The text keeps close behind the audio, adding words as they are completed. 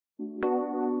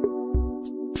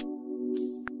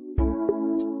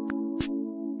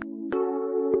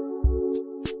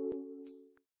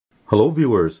Hello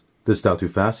viewers, this is How Too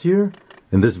Fast here.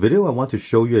 In this video I want to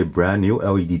show you a brand new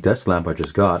LED desk lamp I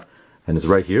just got, and it's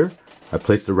right here. I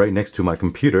placed it right next to my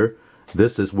computer.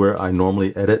 This is where I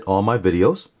normally edit all my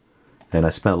videos, and I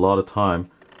spent a lot of time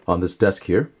on this desk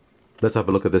here. Let's have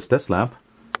a look at this desk lamp.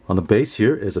 On the base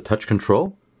here is a touch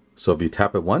control, so if you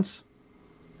tap it once,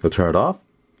 it'll turn it off.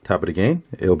 Tap it again,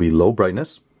 it'll be low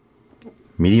brightness,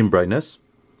 medium brightness,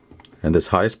 and this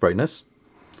highest brightness.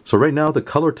 So right now the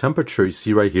color temperature you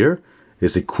see right here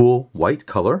is a cool white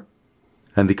color,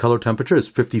 and the color temperature is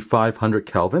 5500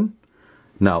 Kelvin.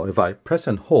 Now if I press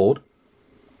and hold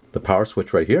the power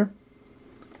switch right here,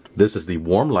 this is the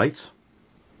warm light.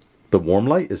 The warm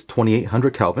light is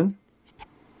 2800 Kelvin.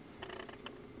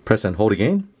 Press and hold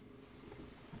again.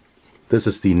 This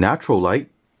is the natural light.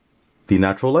 The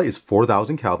natural light is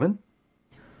 4000 Kelvin.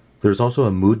 There's also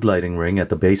a mood lighting ring at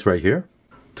the base right here.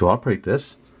 To operate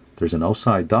this, there's an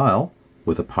outside dial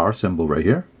with a power symbol right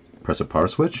here. Press a power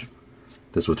switch.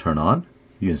 This will turn on.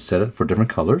 You can set it for different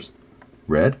colors.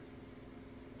 Red,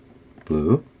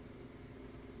 blue,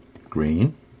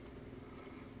 green,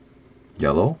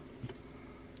 yellow.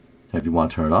 If you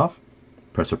want to turn it off,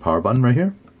 press the power button right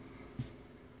here.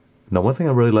 Now one thing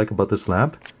I really like about this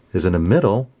lamp is in the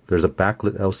middle there's a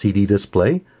backlit LCD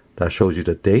display that shows you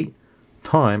the date,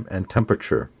 time, and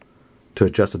temperature. To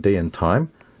adjust the date and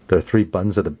time, there are 3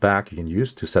 buttons at the back you can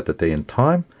use to set the day and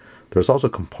time. There's also a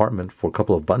compartment for a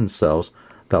couple of button cells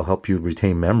that will help you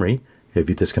retain memory if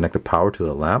you disconnect the power to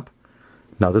the lamp.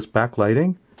 Now this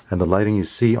backlighting and the lighting you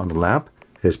see on the lamp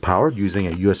is powered using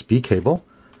a USB cable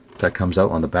that comes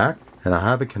out on the back. And I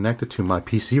have it connected to my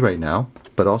PC right now,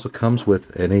 but it also comes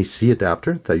with an AC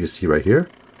adapter that you see right here.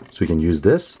 So you can use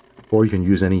this, or you can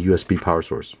use any USB power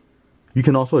source. You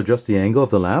can also adjust the angle of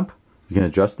the lamp. You can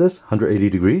adjust this 180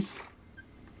 degrees.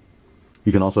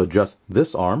 You can also adjust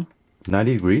this arm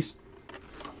 90 degrees.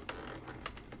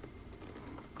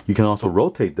 You can also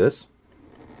rotate this.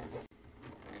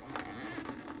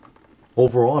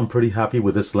 Overall, I'm pretty happy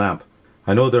with this lamp.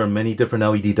 I know there are many different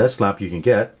LED desk lamps you can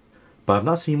get, but I've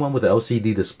not seen one with an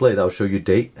LCD display that will show you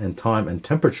date and time and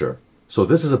temperature. So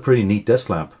this is a pretty neat desk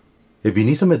lamp. If you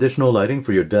need some additional lighting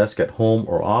for your desk at home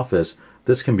or office,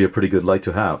 this can be a pretty good light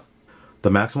to have. The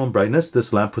maximum brightness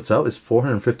this lamp puts out is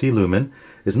 450 lumen.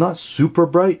 It's not super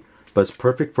bright, but it's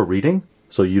perfect for reading,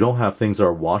 so you don't have things that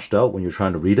are washed out when you're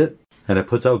trying to read it. And it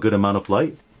puts out a good amount of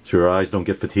light, so your eyes don't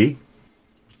get fatigued.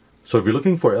 So if you're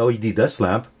looking for an LED desk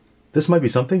lamp, this might be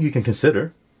something you can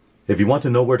consider. If you want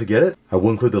to know where to get it, I will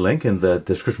include the link in the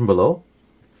description below.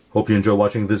 Hope you enjoy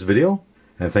watching this video,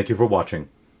 and thank you for watching.